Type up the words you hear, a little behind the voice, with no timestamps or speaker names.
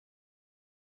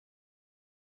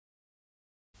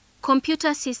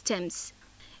Computer systems.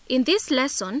 In this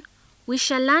lesson, we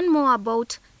shall learn more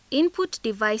about input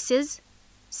devices,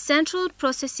 central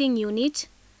processing unit,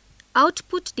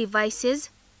 output devices,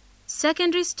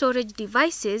 secondary storage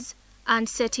devices, and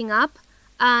setting up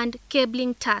and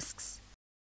cabling tasks.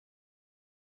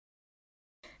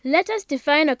 Let us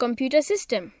define a computer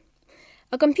system.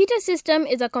 A computer system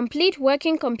is a complete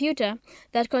working computer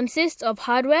that consists of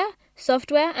hardware,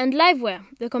 software, and liveware,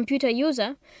 the computer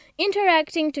user,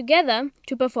 interacting together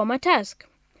to perform a task.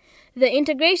 The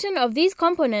integration of these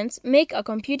components make a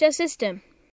computer system.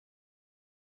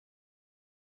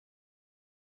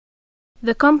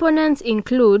 The components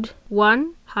include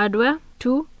 1. Hardware,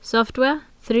 2. Software,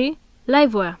 3.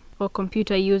 Liveware, or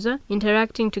computer user,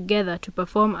 interacting together to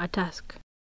perform a task.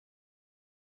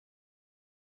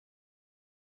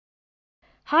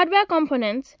 Hardware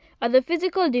components are the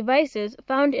physical devices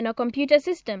found in a computer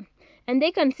system, and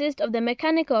they consist of the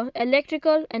mechanical,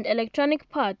 electrical, and electronic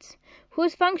parts,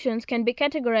 whose functions can be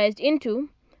categorized into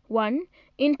 1.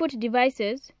 Input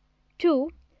devices, 2.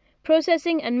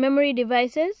 Processing and memory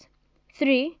devices,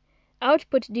 3.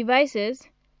 Output devices,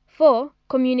 4.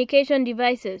 Communication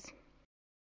devices.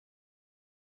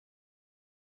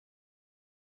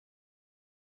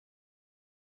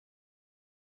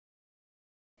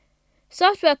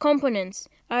 Software components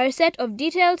are a set of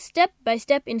detailed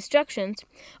step-by-step instructions,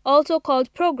 also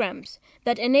called programs,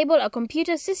 that enable a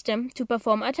computer system to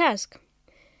perform a task.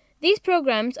 These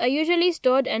programs are usually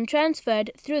stored and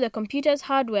transferred through the computer's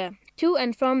hardware to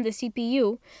and from the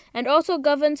CPU, and also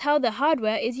governs how the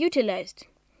hardware is utilized.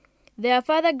 They are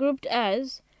further grouped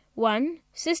as 1.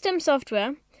 System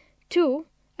software, 2.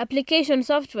 Application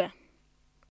software.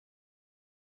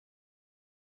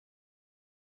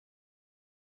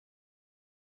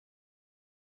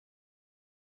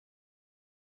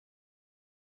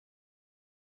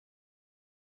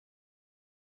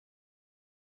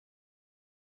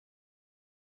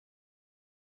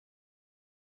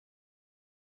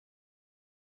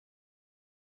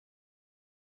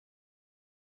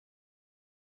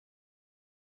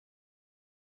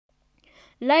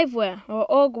 Liveware or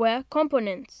orgware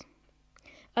components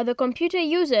are the computer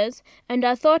users and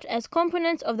are thought as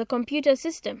components of the computer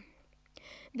system.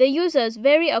 The users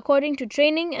vary according to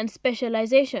training and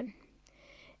specialization.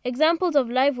 Examples of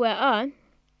liveware are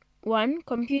 1.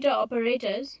 Computer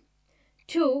operators,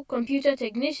 2. Computer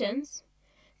technicians,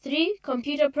 3.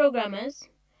 Computer programmers,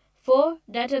 4.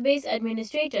 Database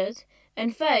administrators,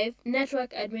 and 5.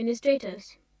 Network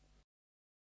administrators.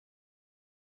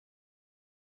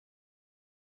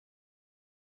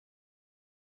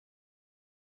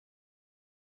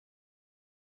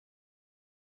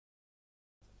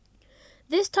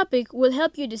 This topic will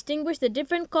help you distinguish the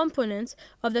different components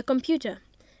of the computer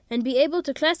and be able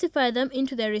to classify them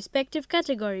into their respective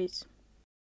categories.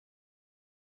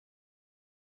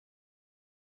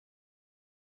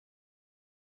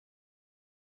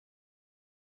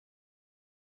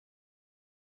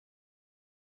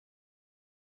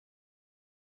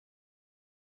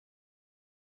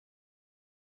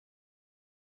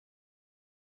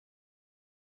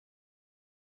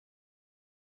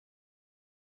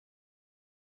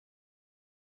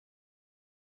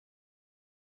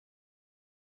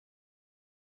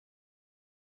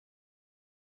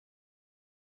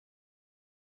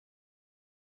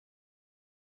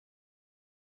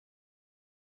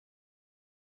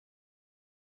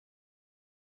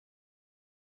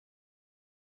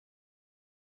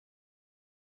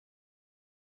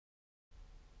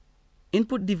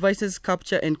 Input devices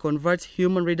capture and convert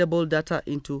human-readable data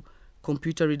into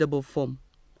computer-readable form.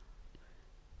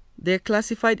 They are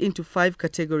classified into 5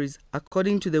 categories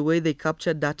according to the way they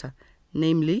capture data,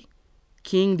 namely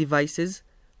keying devices,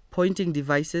 pointing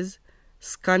devices,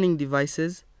 scanning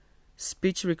devices,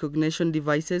 speech recognition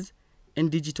devices,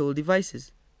 and digital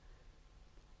devices.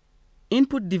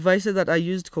 Input devices that are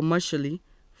used commercially,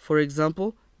 for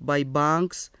example, by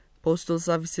banks, postal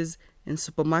services, and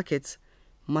supermarkets,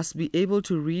 must be able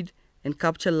to read and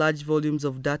capture large volumes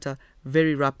of data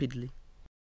very rapidly.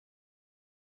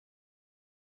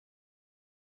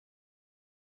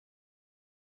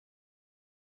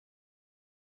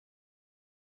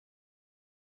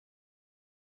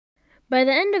 By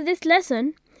the end of this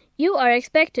lesson, you are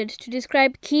expected to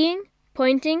describe keying,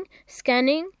 pointing,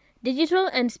 scanning, digital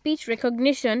and speech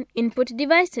recognition input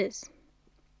devices.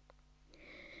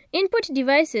 Input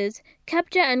devices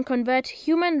capture and convert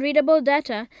human-readable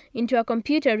data into a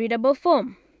computer-readable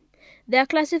form. They are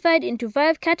classified into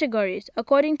 5 categories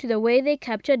according to the way they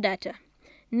capture data,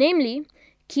 namely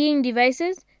keying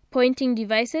devices, pointing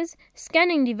devices,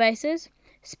 scanning devices,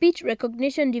 speech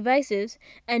recognition devices,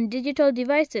 and digital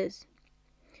devices.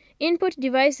 Input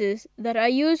devices that are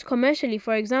used commercially,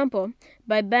 for example,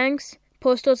 by banks,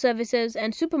 postal services,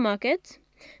 and supermarkets,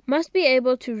 must be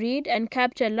able to read and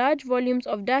capture large volumes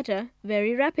of data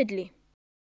very rapidly.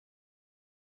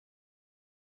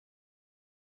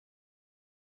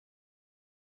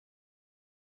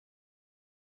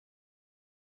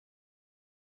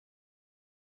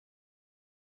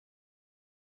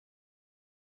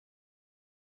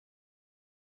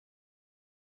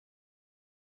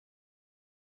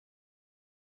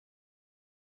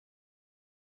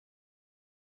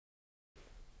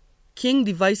 Keying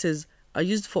devices are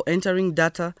used for entering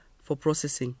data for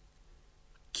processing.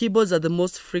 Keyboards are the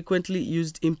most frequently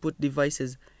used input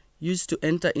devices used to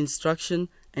enter instruction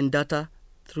and data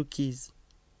through keys.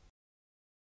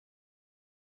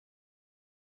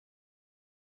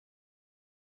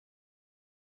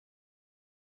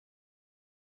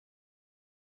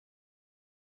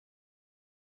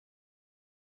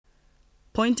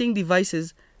 Pointing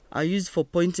devices are used for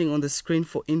pointing on the screen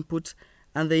for input,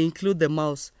 and they include the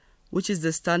mouse, which is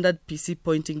the standard PC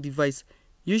pointing device,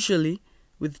 usually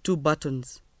with 2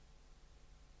 buttons.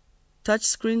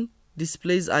 Touchscreen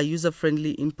displays are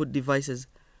user-friendly input devices,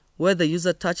 where the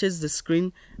user touches the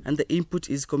screen and the input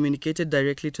is communicated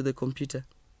directly to the computer.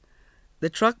 The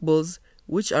trackballs,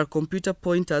 which are computer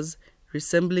pointers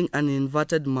resembling an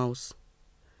inverted mouse.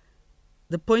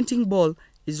 The pointing ball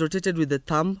is rotated with the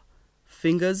thumb,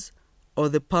 fingers, or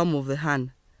the palm of the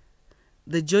hand.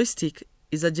 The joystick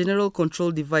is a general control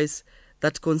device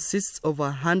that consists of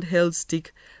a handheld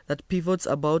stick that pivots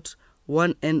about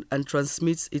one end and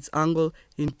transmits its angle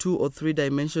in 2 or 3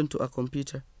 dimensions to a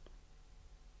computer.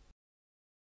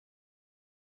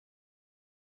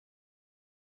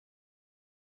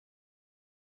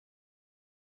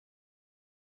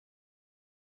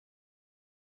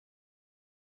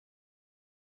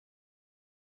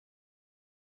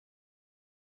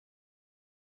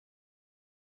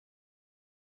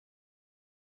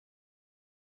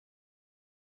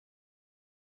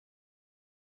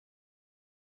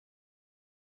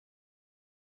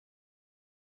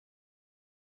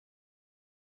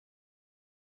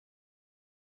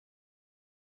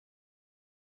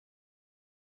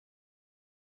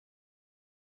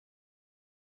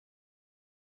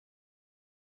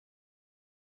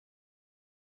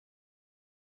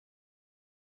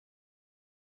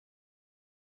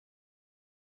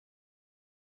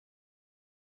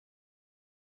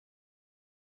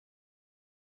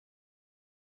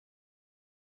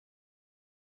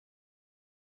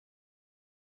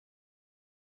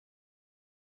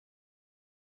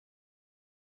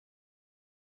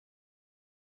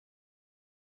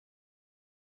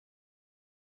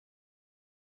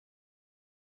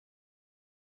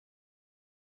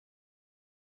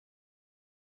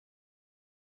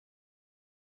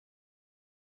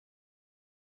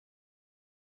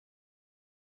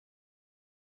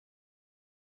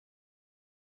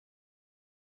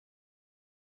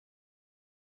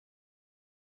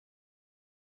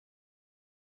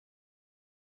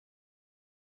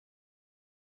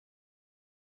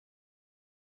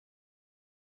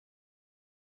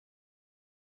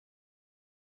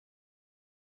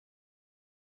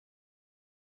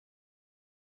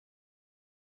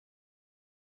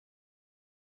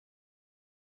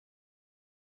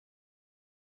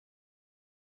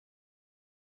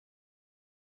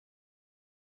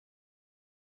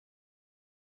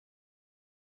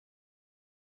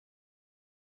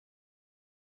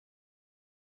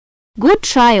 Good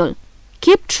trial.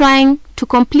 Keep trying to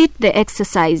complete the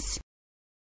exercise.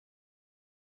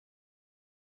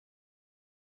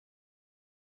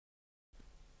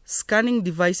 Scanning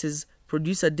devices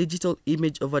produce a digital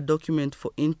image of a document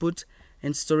for input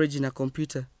and storage in a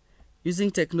computer,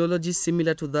 using technology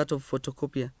similar to that of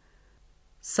photocopier.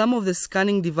 Some of the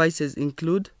scanning devices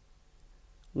include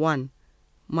 1.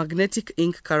 Magnetic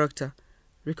ink character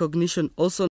recognition,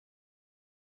 also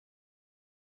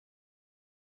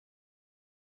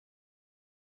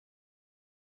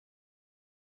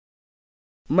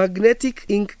magnetic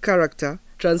ink character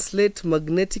translate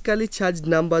magnetically charged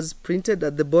numbers printed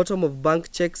at the bottom of bank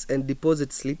checks and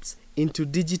deposit slips into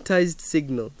digitized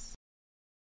signals.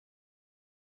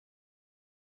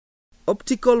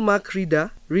 Optical mark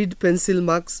reader read pencil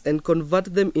marks and convert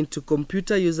them into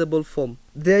computer usable form.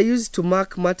 They are used to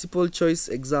mark multiple choice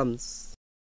exams.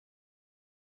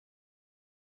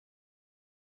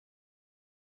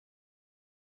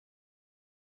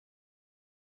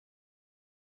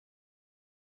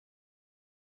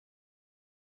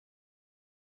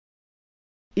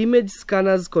 Image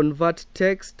scanners convert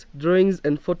text, drawings,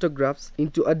 and photographs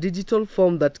into a digital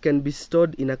form that can be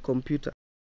stored in a computer.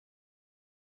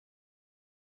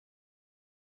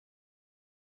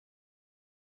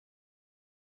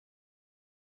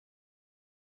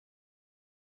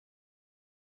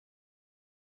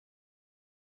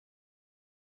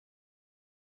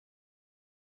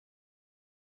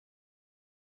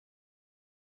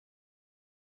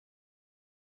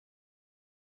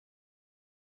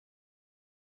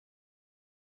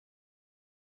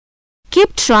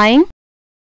 Keep trying.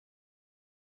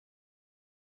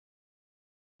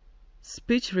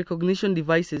 Speech recognition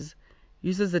devices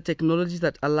uses the technology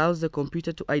that allows the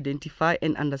computer to identify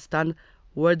and understand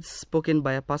words spoken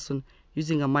by a person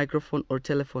using a microphone or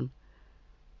telephone.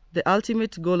 The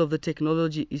ultimate goal of the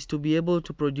technology is to be able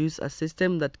to produce a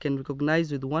system that can recognize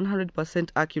with 100%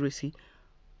 accuracy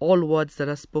all words that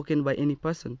are spoken by any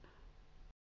person.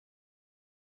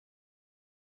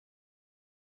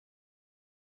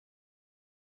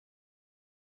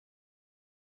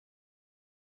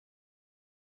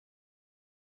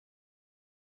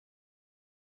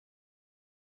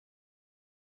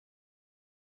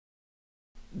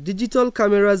 Digital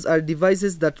cameras are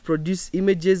devices that produce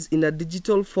images in a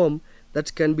digital form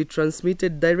that can be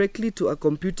transmitted directly to a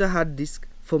computer hard disk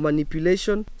for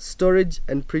manipulation, storage,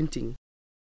 and printing.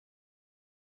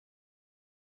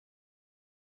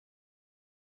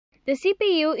 The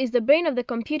CPU is the brain of the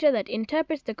computer that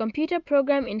interprets the computer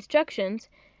program instructions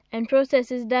and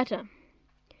processes data.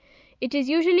 It is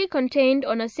usually contained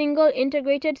on a single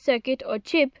integrated circuit or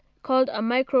chip called a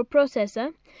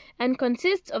microprocessor and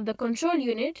consists of the control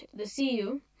unit, the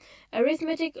CU,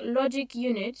 arithmetic logic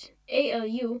unit,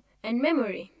 ALU, and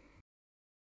memory.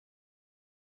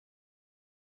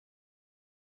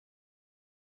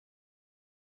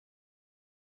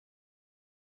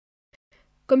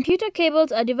 Computer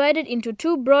cables are divided into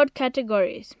two broad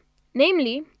categories,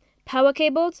 namely power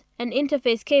cables and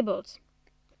interface cables.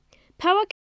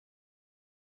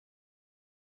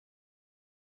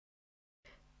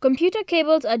 Computer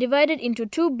cables are divided into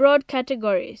two broad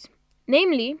categories,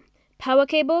 namely power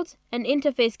cables and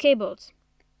interface cables.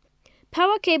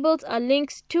 Power cables are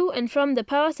links to and from the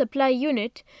power supply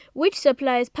unit, which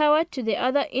supplies power to the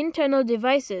other internal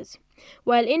devices,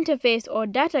 while interface or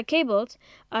data cables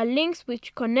are links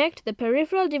which connect the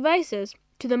peripheral devices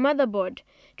to the motherboard,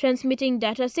 transmitting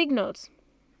data signals.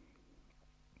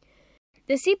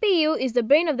 The CPU is the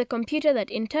brain of the computer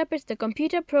that interprets the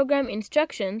computer program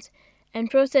instructions and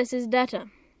processes data.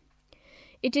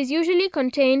 It is usually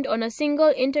contained on a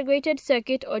single integrated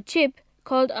circuit or chip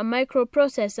called a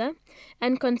microprocessor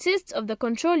and consists of the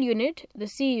control unit, the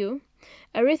CU,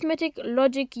 arithmetic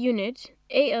logic unit,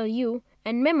 ALU,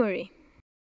 and memory.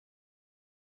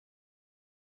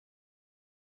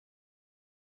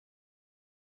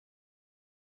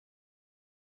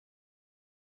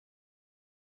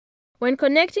 When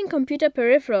connecting computer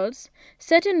peripherals,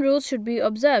 certain rules should be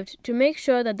observed to make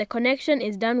sure that the connection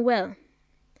is done well.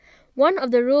 One of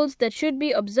the rules that should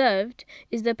be observed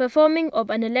is the performing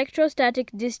of an electrostatic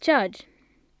discharge.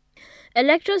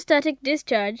 Electrostatic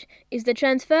discharge is the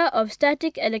transfer of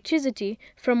static electricity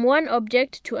from one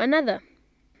object to another.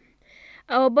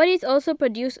 Our bodies also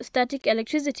produce static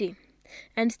electricity,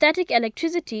 and static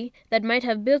electricity that might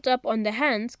have built up on the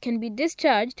hands can be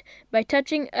discharged by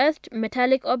touching earthed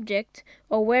metallic objects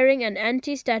or wearing an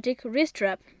anti-static wrist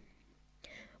wrap.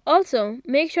 Also,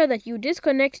 make sure that you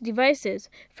disconnect devices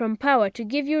from power to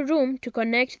give you room to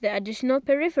connect the additional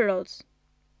peripherals.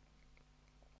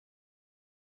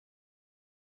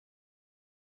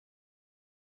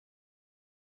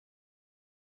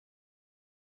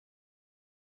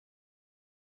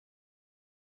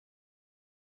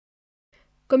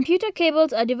 Computer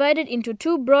cables are divided into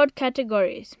two broad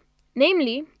categories,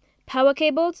 namely power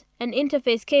cables and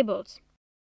interface cables.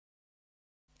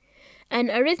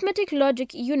 An arithmetic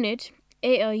logic unit,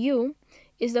 ALU,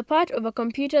 is the part of a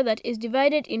computer that is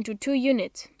divided into two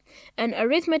units, an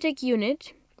arithmetic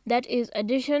unit, that is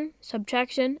addition,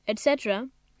 subtraction, etc.,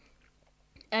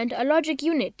 and a logic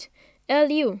unit,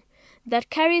 LU, that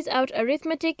carries out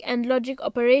arithmetic and logic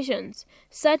operations,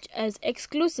 such as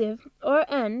exclusive or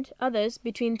and others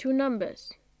between two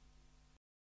numbers.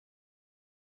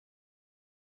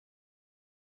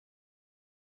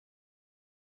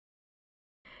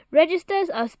 Registers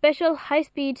are special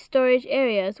high-speed storage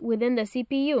areas within the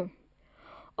CPU.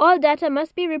 All data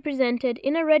must be represented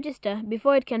in a register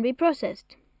before it can be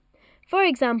processed. For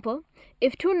example,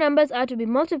 if two numbers are to be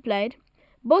multiplied,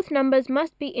 both numbers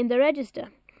must be in the register,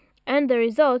 and the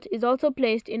result is also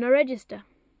placed in a register.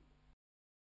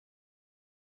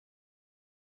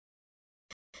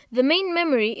 The main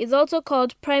memory is also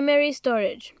called primary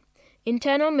storage,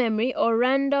 internal memory or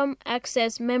random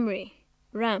access memory,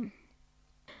 RAM.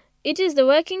 It is the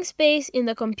working space in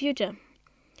the computer.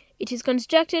 It is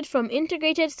constructed from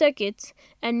integrated circuits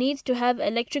and needs to have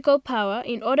electrical power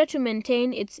in order to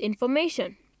maintain its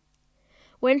information.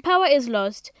 When power is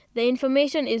lost, the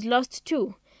information is lost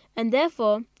too, and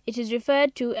therefore it is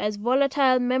referred to as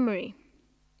volatile memory.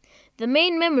 The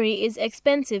main memory is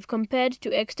expensive compared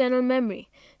to external memory,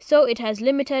 so it has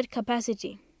limited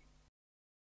capacity.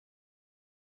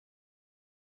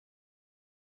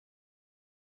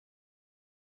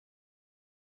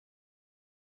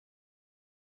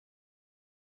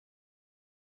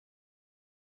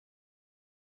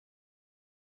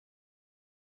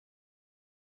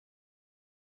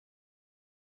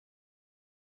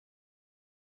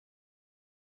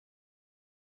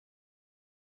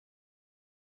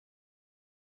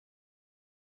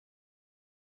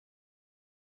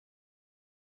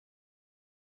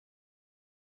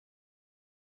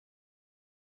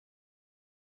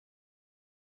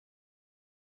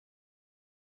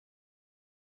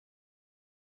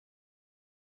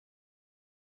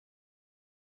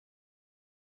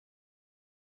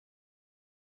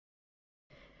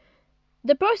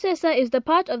 The processor is the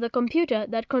part of the computer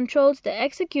that controls the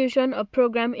execution of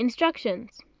program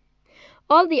instructions.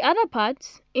 All the other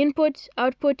parts, input,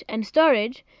 output, and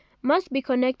storage, must be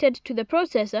connected to the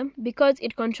processor because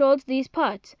it controls these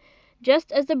parts,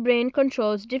 just as the brain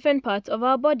controls different parts of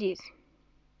our bodies.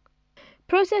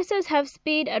 Processors have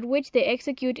speed at which they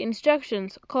execute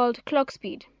instructions called clock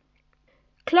speed.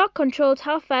 Clock controls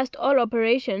how fast all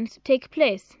operations take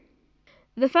place.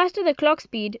 The faster the clock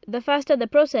speed, the faster the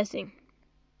processing.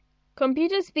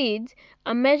 Computer speeds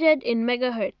are measured in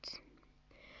megahertz.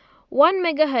 1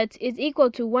 megahertz is equal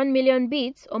to 1 million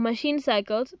beats or machine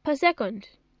cycles per second.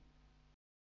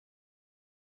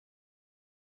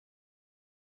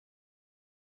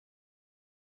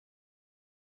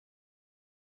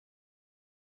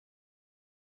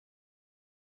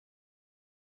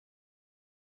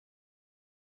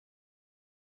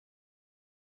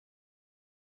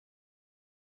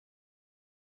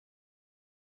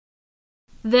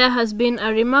 There has been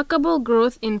a remarkable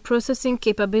growth in processing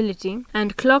capability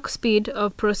and clock speed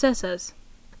of processors.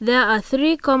 There are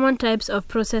three common types of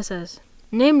processors,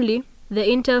 namely the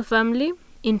Intel family,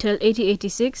 Intel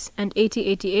 8086 and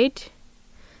 8088,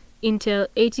 Intel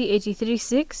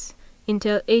 8083-6,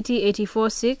 Intel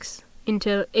 8084-6,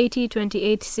 Intel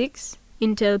 8028-6,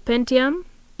 Intel Pentium,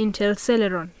 Intel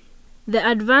Celeron. The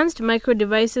Advanced Micro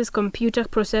Devices Computer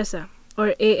Processor,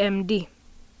 or AMD,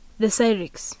 the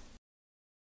Cyrix.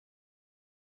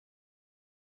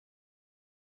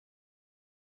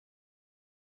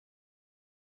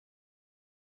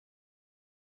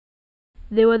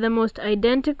 They were the most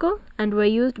identical and were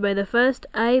used by the first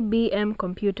IBM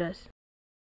computers.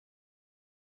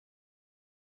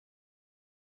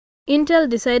 Intel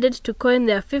decided to coin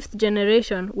their fifth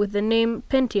generation with the name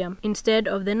Pentium instead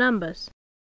of the numbers.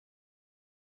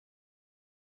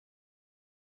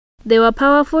 They were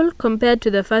powerful compared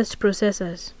to the first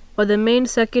processors, or the main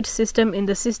circuit system in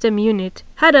the system unit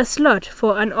had a slot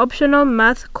for an optional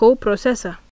math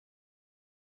coprocessor.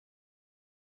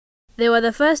 They were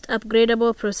the first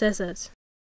upgradable processors.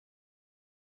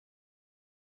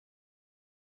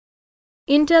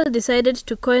 Intel decided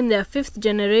to coin their fifth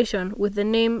generation with the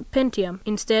name Pentium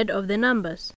instead of the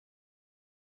numbers.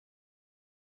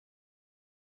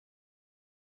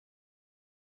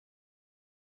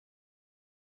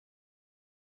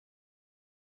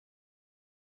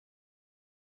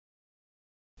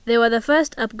 They were the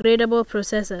first upgradable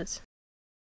processors.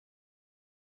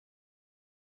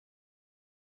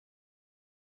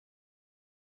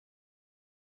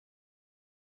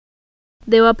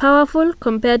 They were powerful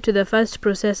compared to the first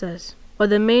processors, or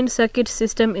the main circuit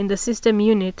system in the system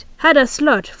unit had a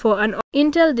slot for an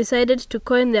Intel decided to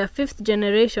coin their fifth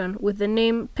generation with the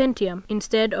name Pentium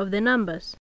instead of the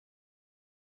numbers.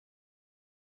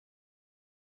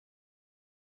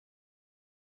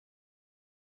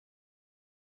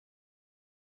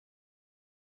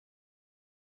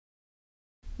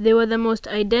 They were the most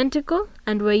identical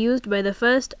and were used by the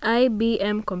first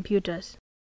IBM computers.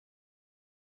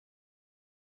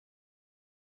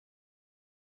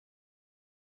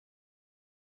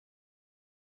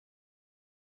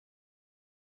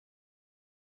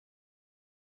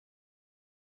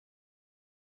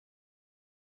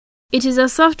 It is a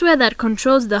software that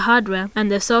controls the hardware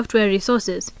and the software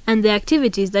resources and the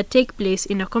activities that take place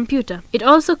in a computer. It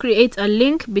also creates a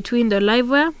link between the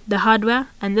liveware, the hardware,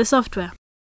 and the software.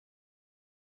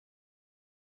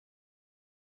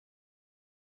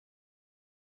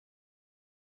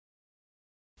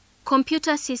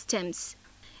 Computer systems.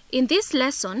 In this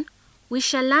lesson, we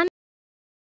shall learn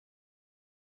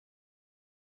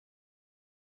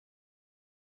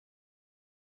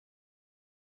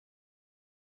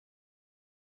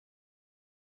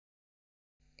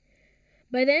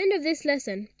By the end of this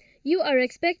lesson, you are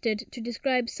expected to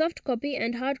describe soft copy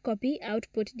and hard copy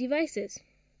output devices.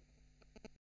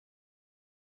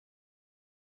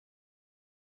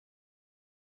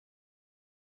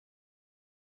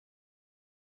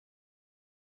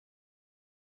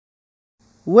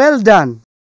 Well done!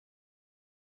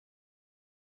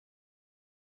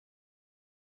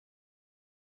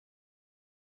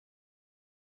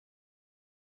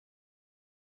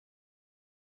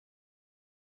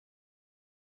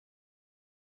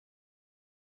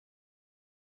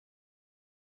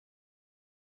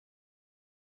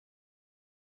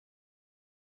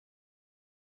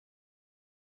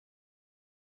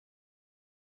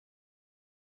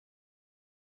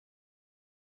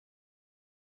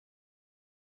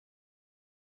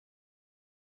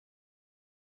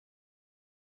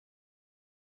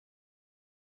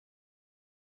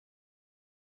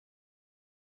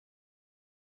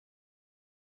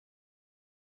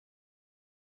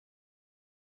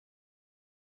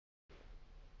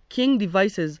 Keying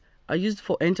devices are used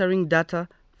for entering data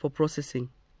for processing.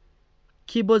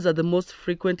 Keyboards are the most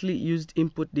frequently used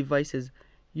input devices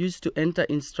used to enter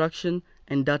instruction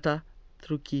and data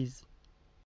through keys.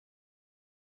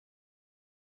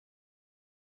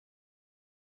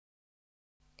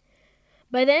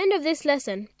 By the end of this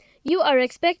lesson, you are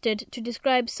expected to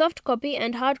describe soft copy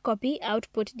and hard copy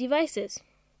output devices.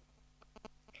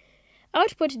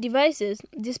 Output devices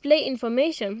display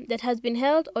information that has been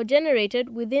held or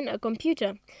generated within a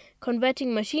computer,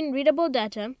 converting machine-readable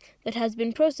data that has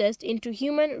been processed into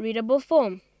human-readable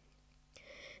form.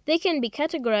 They can be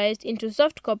categorized into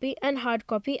soft copy and hard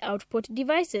copy output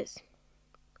devices.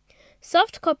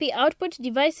 Soft copy output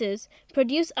devices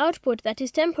produce output that is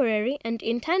temporary and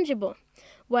intangible,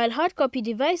 while hard copy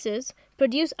devices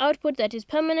produce output that is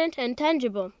permanent and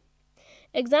tangible.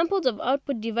 Examples of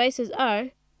output devices are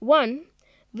 1.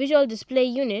 Visual display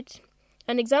unit,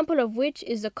 an example of which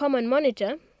is the common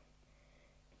monitor.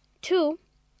 2.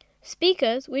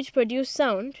 Speakers, which produce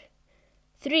sound.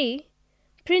 3.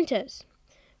 Printers.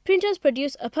 Printers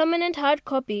produce a permanent hard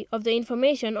copy of the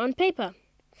information on paper.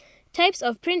 Types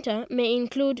of printer may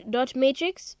include dot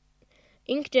matrix,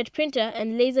 inkjet printer,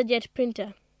 and laserjet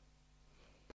printer.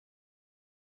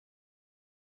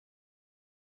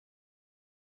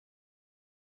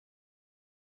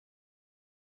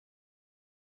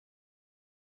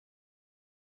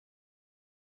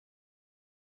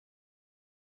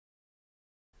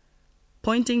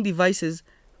 Pointing devices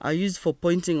are used for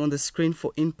pointing on the screen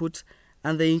for input,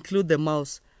 and they include the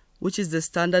mouse, which is the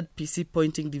standard PC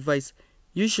pointing device,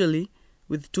 usually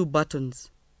with 2 buttons.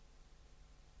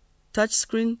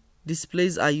 Touchscreen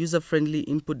displays are user-friendly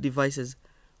input devices,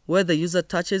 where the user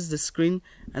touches the screen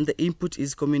and the input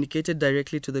is communicated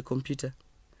directly to the computer.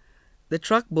 The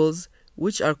trackballs,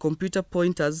 which are computer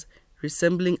pointers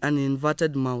resembling an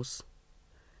inverted mouse.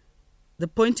 The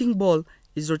pointing ball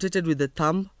is rotated with the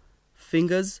thumb,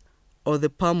 fingers, or the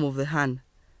palm of the hand.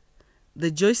 The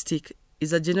joystick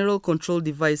is a general control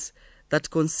device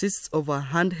that consists of a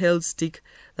handheld stick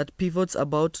that pivots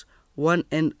about one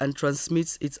end and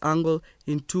transmits its angle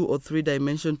in 2 or 3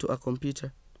 dimensions to a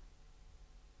computer.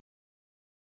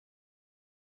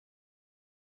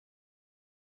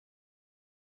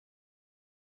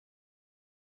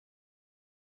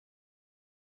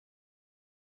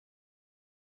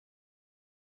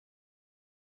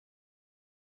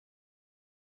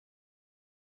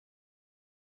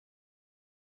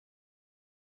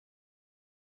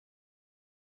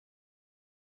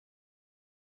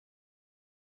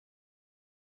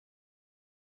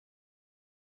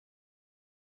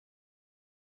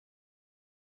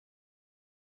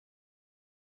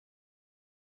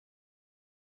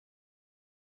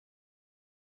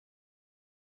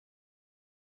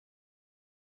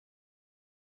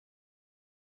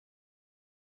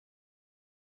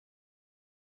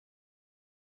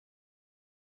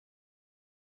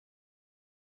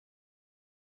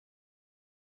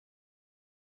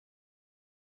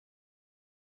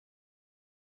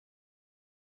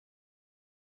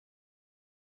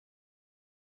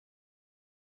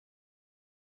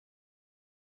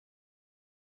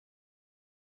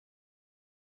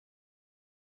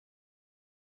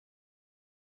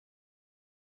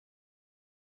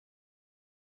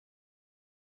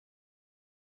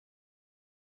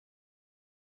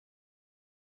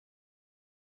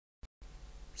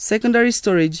 Secondary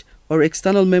storage or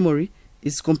external memory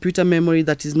is computer memory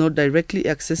that is not directly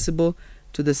accessible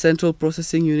to the central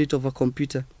processing unit of a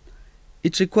computer.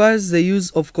 It requires the use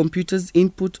of computer's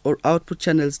input or output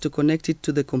channels to connect it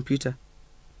to the computer.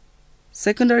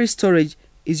 Secondary storage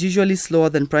is usually slower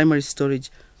than primary storage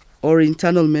or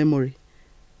internal memory,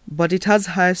 but it has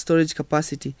higher storage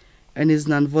capacity and is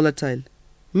non-volatile,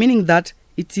 meaning that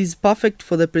it is perfect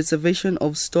for the preservation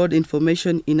of stored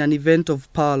information in an event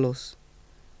of power loss.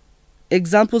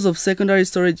 Examples of secondary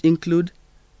storage include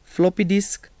floppy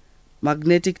disk,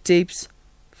 magnetic tapes,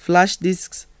 flash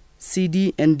disks,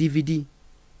 CD, and DVD.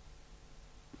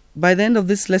 By the end of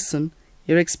this lesson,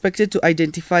 you're expected to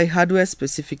identify hardware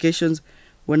specifications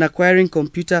when acquiring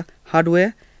computer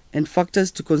hardware and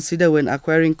factors to consider when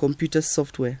acquiring computer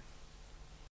software.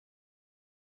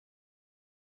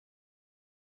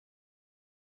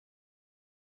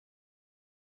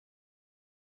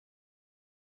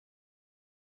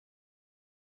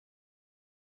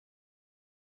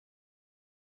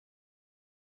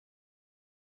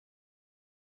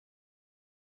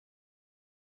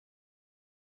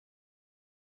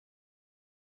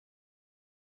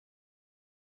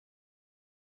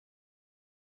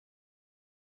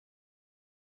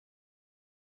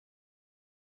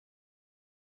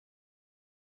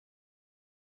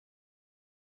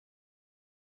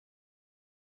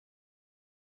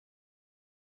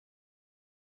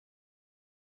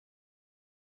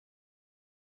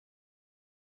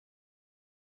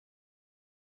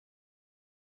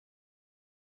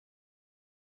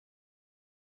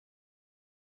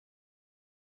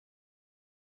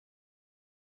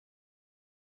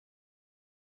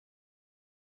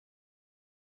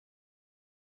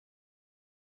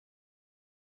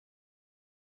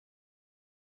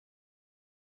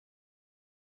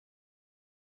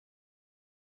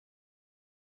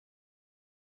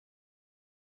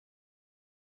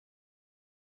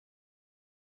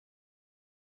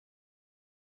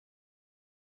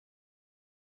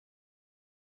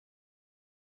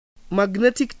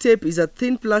 Magnetic tape is a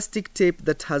thin plastic tape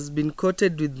that has been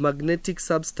coated with magnetic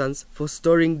substance for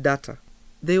storing data.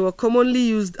 They were commonly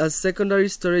used as secondary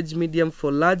storage medium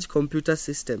for large computer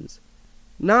systems.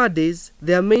 Nowadays,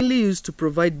 they are mainly used to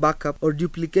provide backup or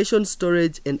duplication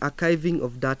storage and archiving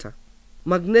of data.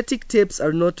 Magnetic tapes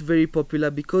are not very popular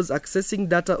because accessing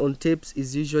data on tapes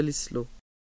is usually slow.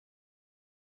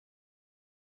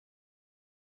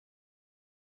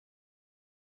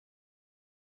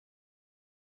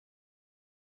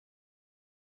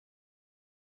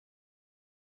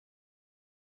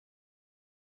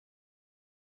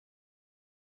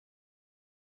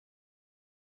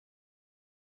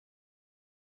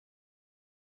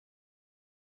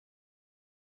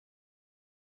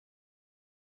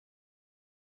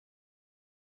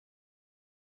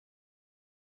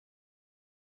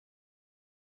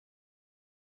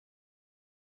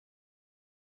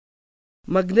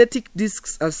 Magnetic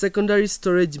disks are secondary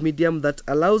storage medium that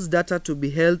allows data to be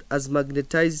held as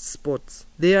magnetized spots.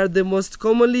 They are the most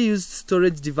commonly used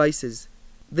storage devices.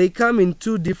 They come in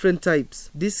two different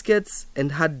types, diskettes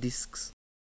and hard disks.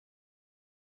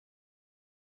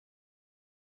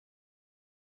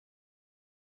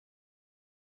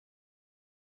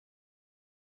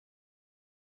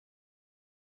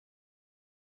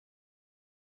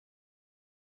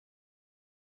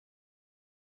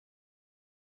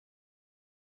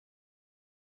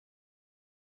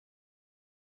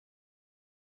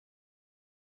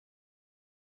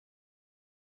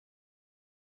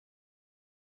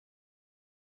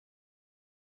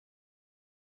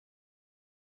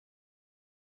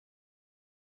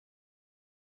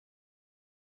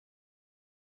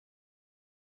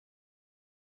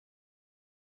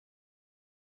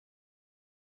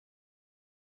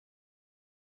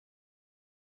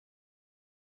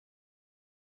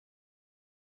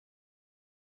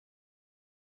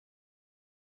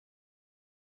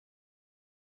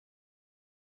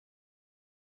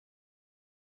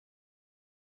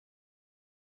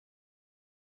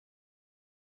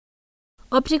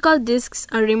 Optical discs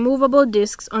are removable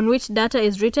discs on which data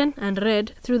is written and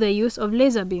read through the use of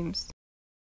laser beams.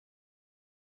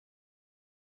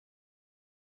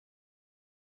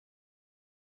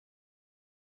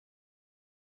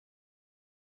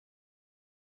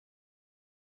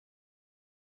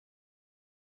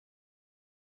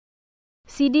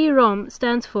 CD-ROM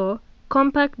stands for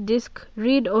Compact Disc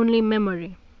Read-Only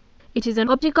Memory. It is an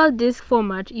optical disc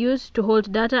format used to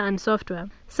hold data and software,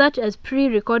 such as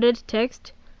pre-recorded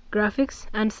text, graphics,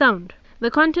 and sound. The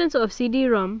contents of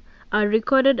CD-ROM are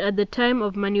recorded at the time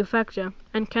of manufacture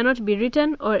and cannot be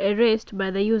written or erased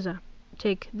by the user.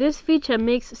 This feature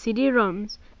makes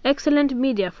CD-ROMs excellent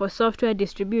media for software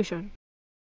distribution.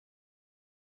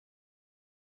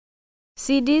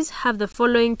 CDs have the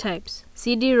following types: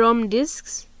 CD-ROM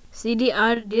discs,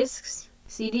 CDR discs,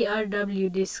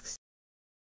 CDRW discs.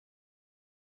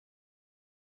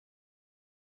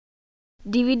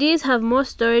 DVDs have more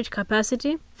storage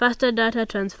capacity, faster data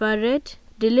transfer rate,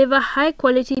 deliver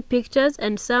high-quality pictures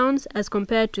and sounds as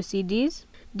compared to CDs.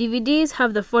 DVDs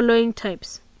have the following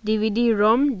types: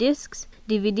 DVD-ROM discs,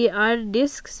 DVD-R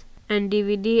discs, and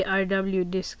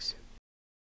DVD-RW discs.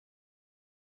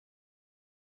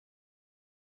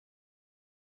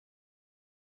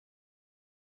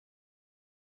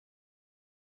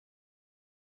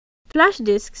 Flash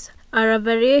disks are a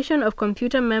variation of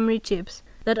computer memory chips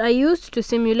that are used to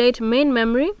simulate main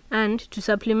memory and to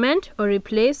supplement or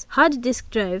replace hard disk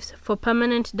drives for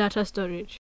permanent data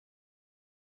storage.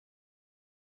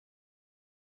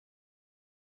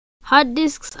 Hard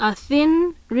disks are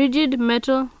thin, rigid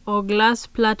metal or glass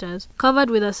platters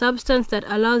covered with a substance that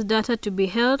allows data to be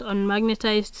held on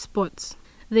magnetized spots.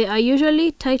 They are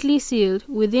usually tightly sealed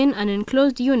within an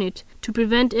enclosed unit to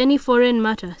prevent any foreign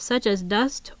matter, such as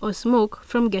dust or smoke,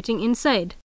 from getting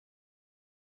inside.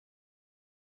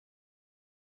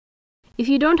 If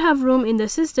you don't have room in the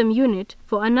system unit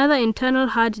for another internal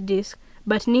hard disk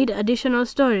but need additional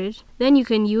storage, then you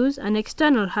can use an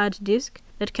external hard disk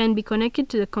that can be connected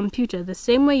to the computer the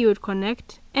same way you would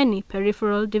connect any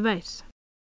peripheral device.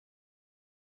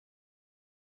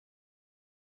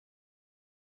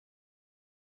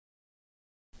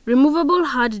 Removable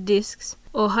hard disks,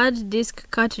 or hard disk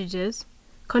cartridges,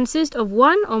 consist of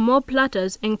one or more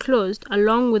platters enclosed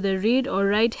along with the read or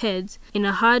write heads in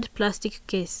a hard plastic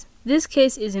case. This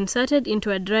case is inserted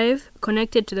into a drive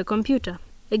connected to the computer.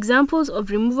 Examples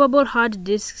of removable hard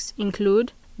disks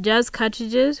include JAS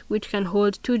cartridges, which can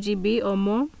hold 2 GB or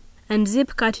more, and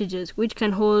ZIP cartridges, which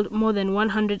can hold more than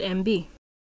 100 MB.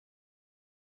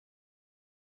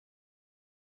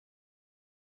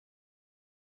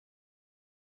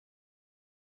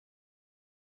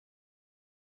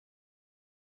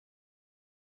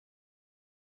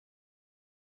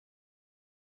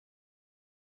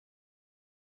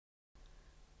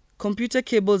 Computer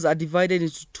cables are divided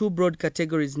into two broad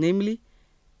categories, namely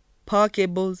power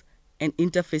cables and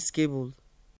interface cables.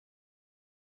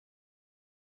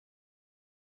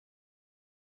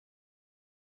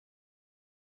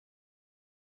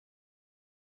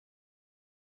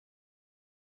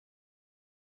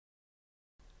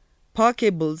 Power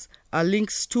cables are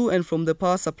links to and from the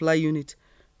power supply unit,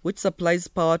 which supplies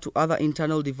power to other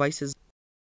internal devices.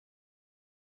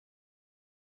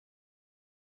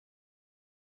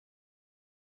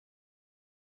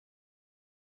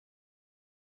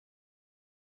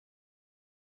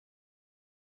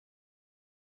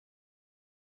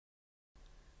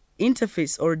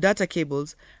 Interface or data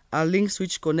cables are links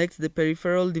which connect the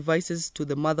peripheral devices to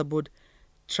the motherboard,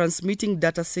 transmitting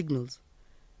data signals.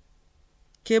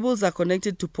 Cables are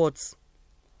connected to ports.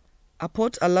 A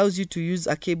port allows you to use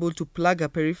a cable to plug a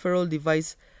peripheral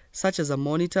device such as a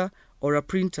monitor or a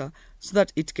printer so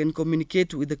that it can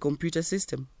communicate with the computer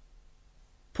system.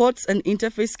 Ports and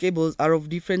interface cables are of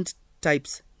different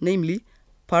types, namely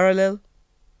parallel,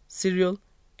 serial,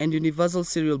 and universal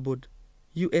serial board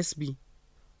 (USB).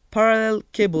 Parallel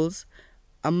cables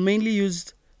are mainly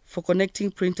used for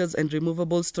connecting printers and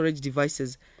removable storage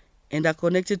devices and are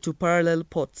connected to parallel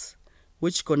ports,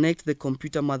 which connect the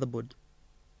computer motherboard.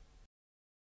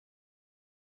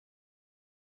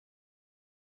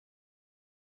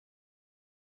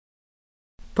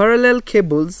 Parallel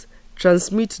cables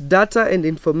transmit data and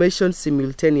information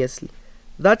simultaneously.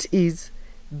 That is,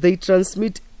 they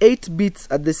transmit 8 bits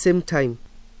at the same time.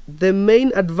 The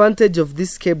main advantage of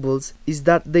these cables is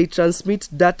that they transmit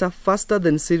data faster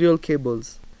than serial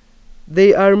cables.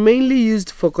 They are mainly used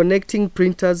for connecting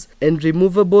printers and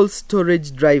removable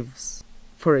storage drives,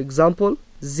 for example,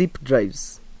 zip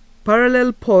drives.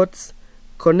 Parallel ports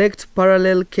connect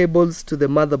parallel cables to the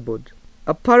motherboard.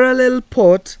 A parallel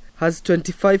port has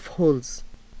 25 holes.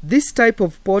 This type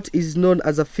of port is known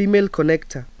as a female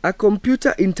connector. A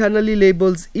computer internally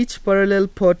labels each parallel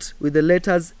port with the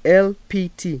letters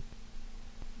LPT.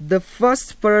 The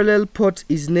first parallel port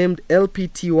is named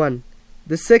LPT1.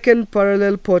 The second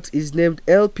parallel port is named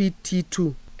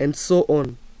LPT2, and so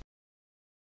on.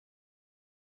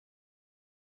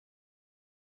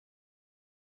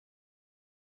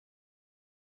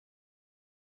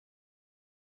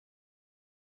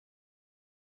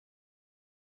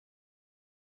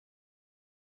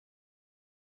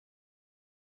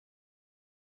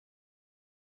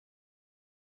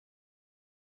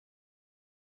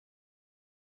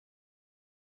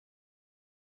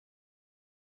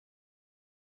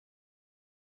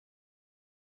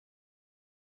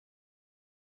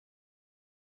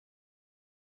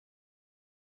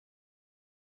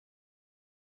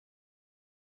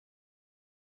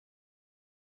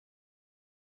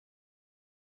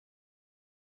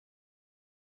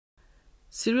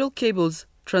 Serial cables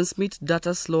transmit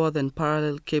data slower than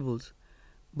parallel cables,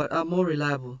 but are more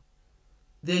reliable.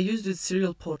 They are used with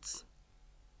serial ports.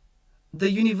 The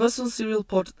universal serial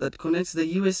port that connects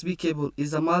the USB cable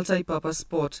is a multi-purpose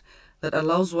port that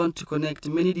allows one to connect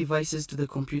many devices to the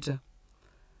computer.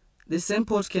 The same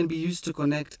port can be used to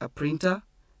connect a printer,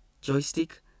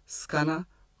 joystick, scanner,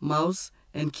 mouse,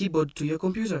 and keyboard to your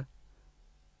computer.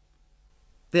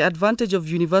 The advantage of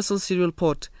universal serial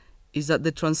port is that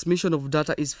the transmission of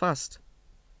data is fast.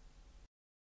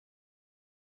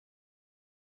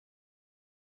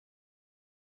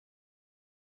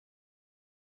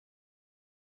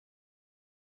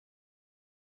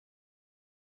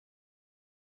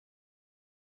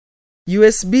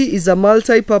 USB is a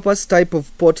multi-purpose type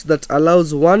of port that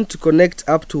allows one to connect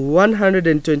up to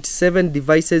 127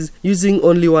 devices using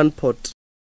only one port.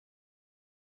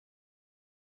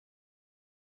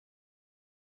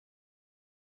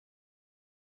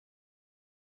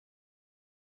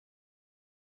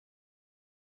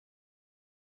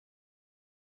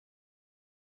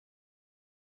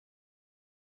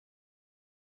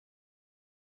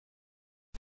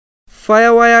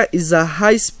 FireWire is a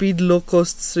high-speed,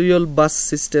 low-cost serial bus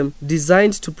system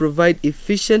designed to provide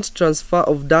efficient transfer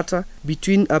of data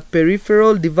between a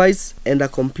peripheral device and a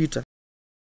computer.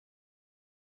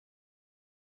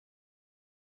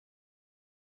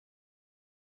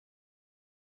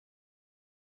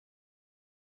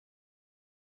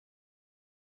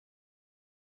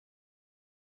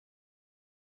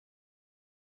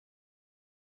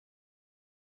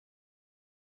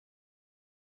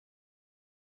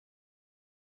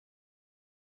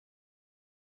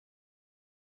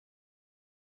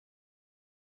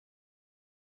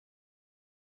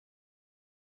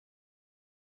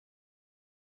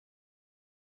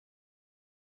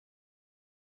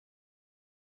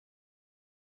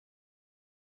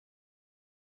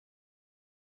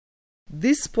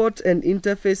 These port and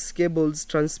interface cables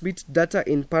transmit data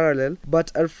in parallel but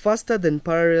are faster than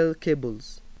parallel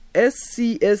cables.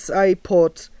 SCSI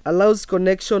port allows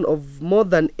connection of more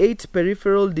than 8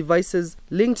 peripheral devices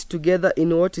linked together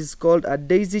in what is called a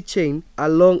daisy chain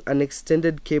along an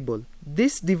extended cable.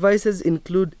 These devices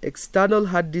include external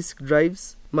hard disk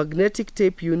drives, magnetic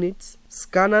tape units,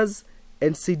 scanners,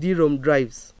 and CD-ROM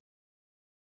drives.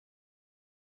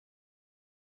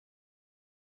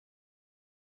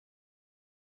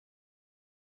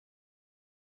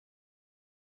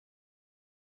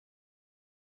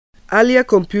 Earlier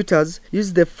computers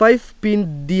used the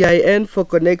 5-pin DIN for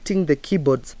connecting the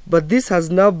keyboards, but this has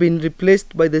now been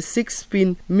replaced by the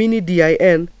 6-pin mini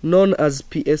DIN known as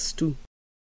PS2.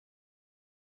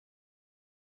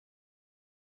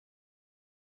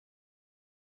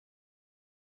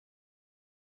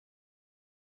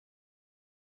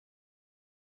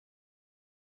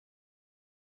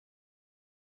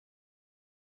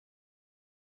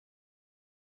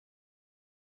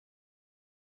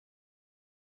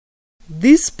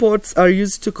 These ports are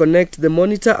used to connect the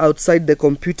monitor outside the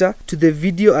computer to the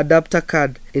video adapter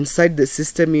card inside the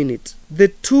system unit. The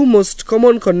two most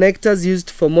common connectors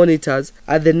used for monitors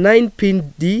are the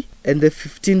 9-pin D and the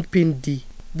 15-pin D.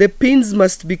 The pins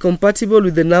must be compatible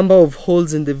with the number of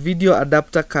holes in the video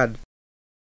adapter card.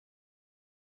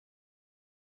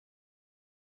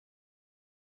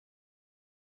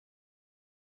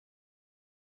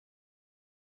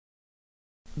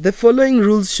 The following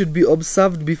rules should be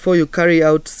observed before you carry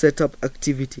out setup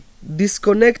activity.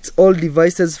 Disconnect all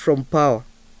devices from power.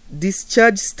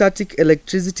 Discharge static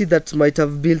electricity that might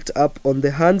have built up on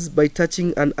the hands by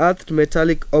touching an earthed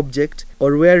metallic object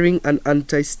or wearing an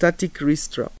anti-static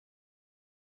wrist strap.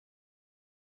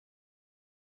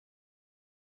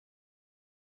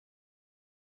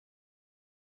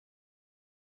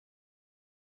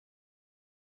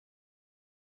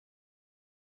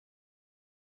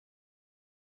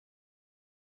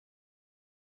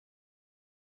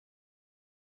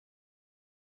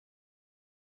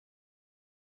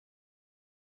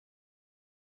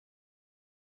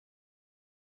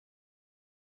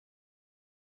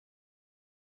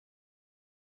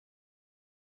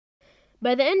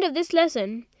 By the end of this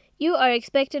lesson, you are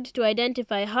expected to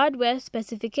identify hardware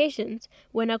specifications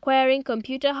when acquiring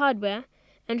computer hardware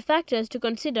and factors to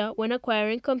consider when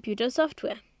acquiring computer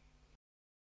software.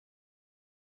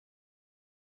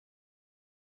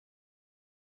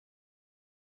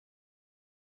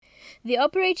 The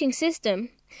operating system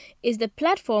is the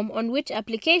platform on which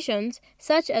applications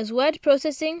such as word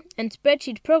processing and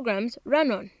spreadsheet programs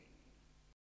run on.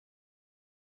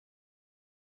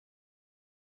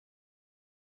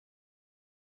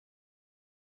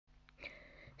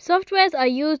 Softwares are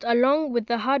used along with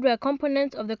the hardware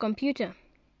components of the computer.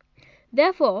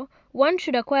 Therefore, one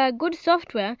should acquire good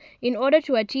software in order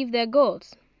to achieve their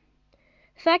goals.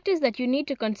 Factors that you need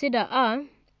to consider are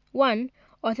 1.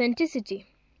 Authenticity.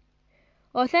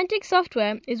 Authentic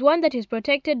software is one that is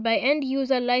protected by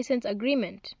end-user license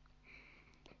agreement.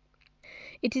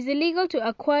 It is illegal to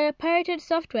acquire pirated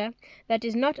software that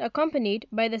is not accompanied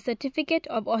by the certificate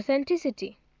of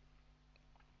authenticity.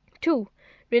 2.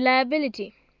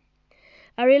 Reliability.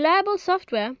 A reliable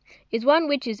software is one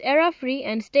which is error-free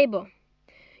and stable.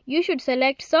 You should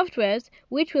select softwares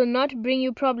which will not bring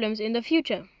you problems in the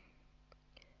future.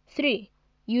 3.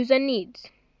 User needs.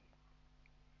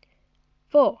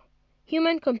 4.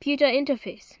 Human-computer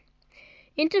interface.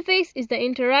 Interface is the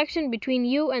interaction between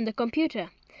you and the computer,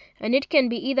 and it can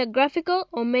be either graphical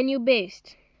or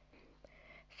menu-based.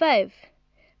 5.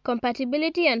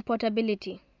 Compatibility and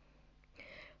portability.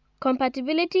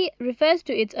 Compatibility refers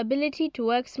to its ability to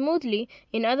work smoothly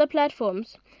in other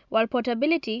platforms, while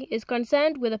portability is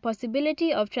concerned with the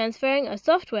possibility of transferring a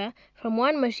software from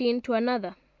one machine to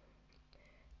another.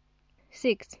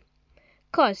 6.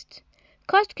 Cost.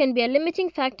 Cost can be a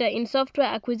limiting factor in software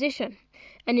acquisition,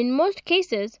 and in most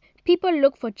cases, people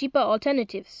look for cheaper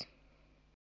alternatives.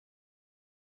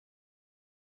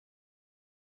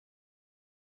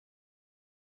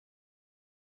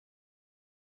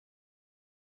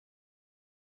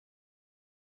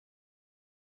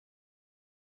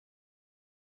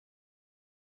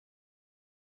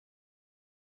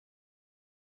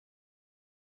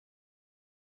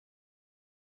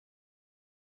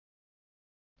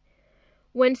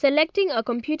 When selecting a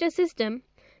computer system,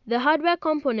 the hardware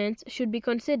components should be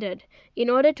considered in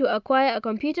order to acquire a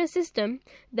computer system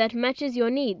that matches your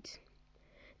needs.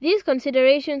 These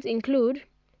considerations include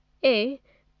A.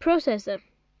 Processor.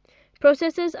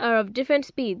 Processors are of different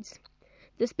speeds.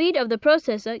 The speed of the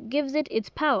processor gives it its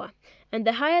power, and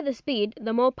the higher the speed,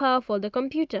 the more powerful the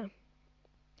computer.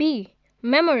 B.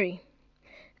 Memory.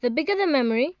 The bigger the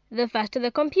memory, the faster the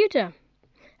computer.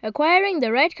 Acquiring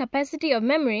the right capacity of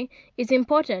memory is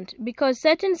important because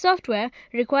certain software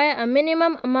require a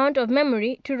minimum amount of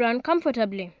memory to run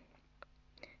comfortably.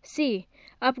 C.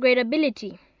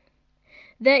 Upgradability.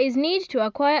 There is need to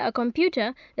acquire a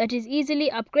computer that is easily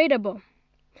upgradable.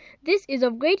 This is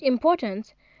of great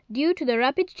importance due to the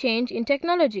rapid change in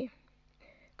technology.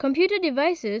 Computer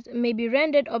devices may be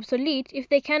rendered obsolete if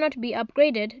they cannot be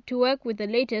upgraded to work with the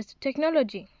latest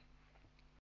technology.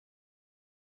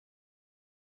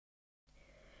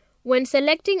 When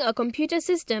selecting a computer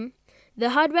system,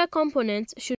 the hardware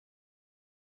components should